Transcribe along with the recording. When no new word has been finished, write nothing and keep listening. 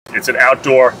It's an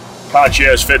outdoor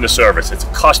concierge fitness service. It's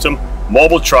a custom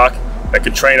mobile truck that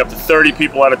can train up to 30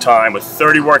 people at a time with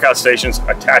 30 workout stations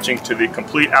attaching to the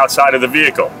complete outside of the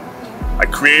vehicle. I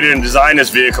created and designed this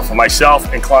vehicle for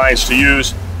myself and clients to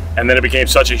use, and then it became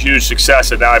such a huge success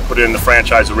that now I put it in the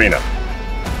franchise arena.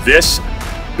 This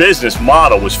business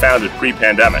model was founded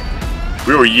pre-pandemic.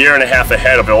 We were a year and a half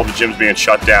ahead of all the gyms being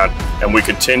shut down, and we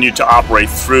continued to operate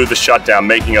through the shutdown,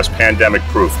 making us pandemic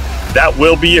proof. That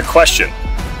will be a question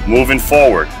moving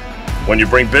forward. When you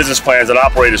bring business plans and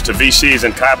operators to VCs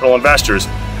and capital investors,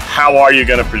 how are you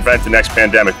going to prevent the next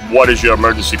pandemic? What is your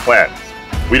emergency plan?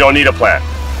 We don't need a plan.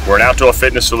 We're an outdoor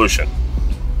fitness solution.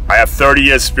 I have 30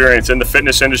 years experience in the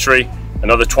fitness industry,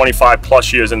 another 25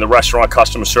 plus years in the restaurant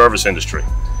customer service industry.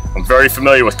 I'm very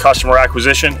familiar with customer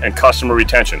acquisition and customer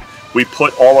retention. We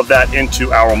put all of that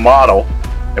into our model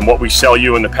and what we sell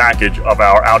you in the package of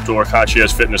our outdoor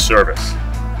concierge fitness service.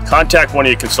 Contact one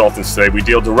of your consultants today. We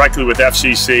deal directly with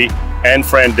FCC and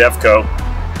Frandevco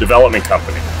Development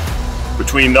Company.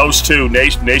 Between those two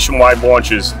nationwide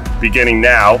launches beginning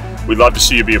now, we'd love to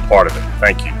see you be a part of it.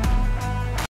 Thank you.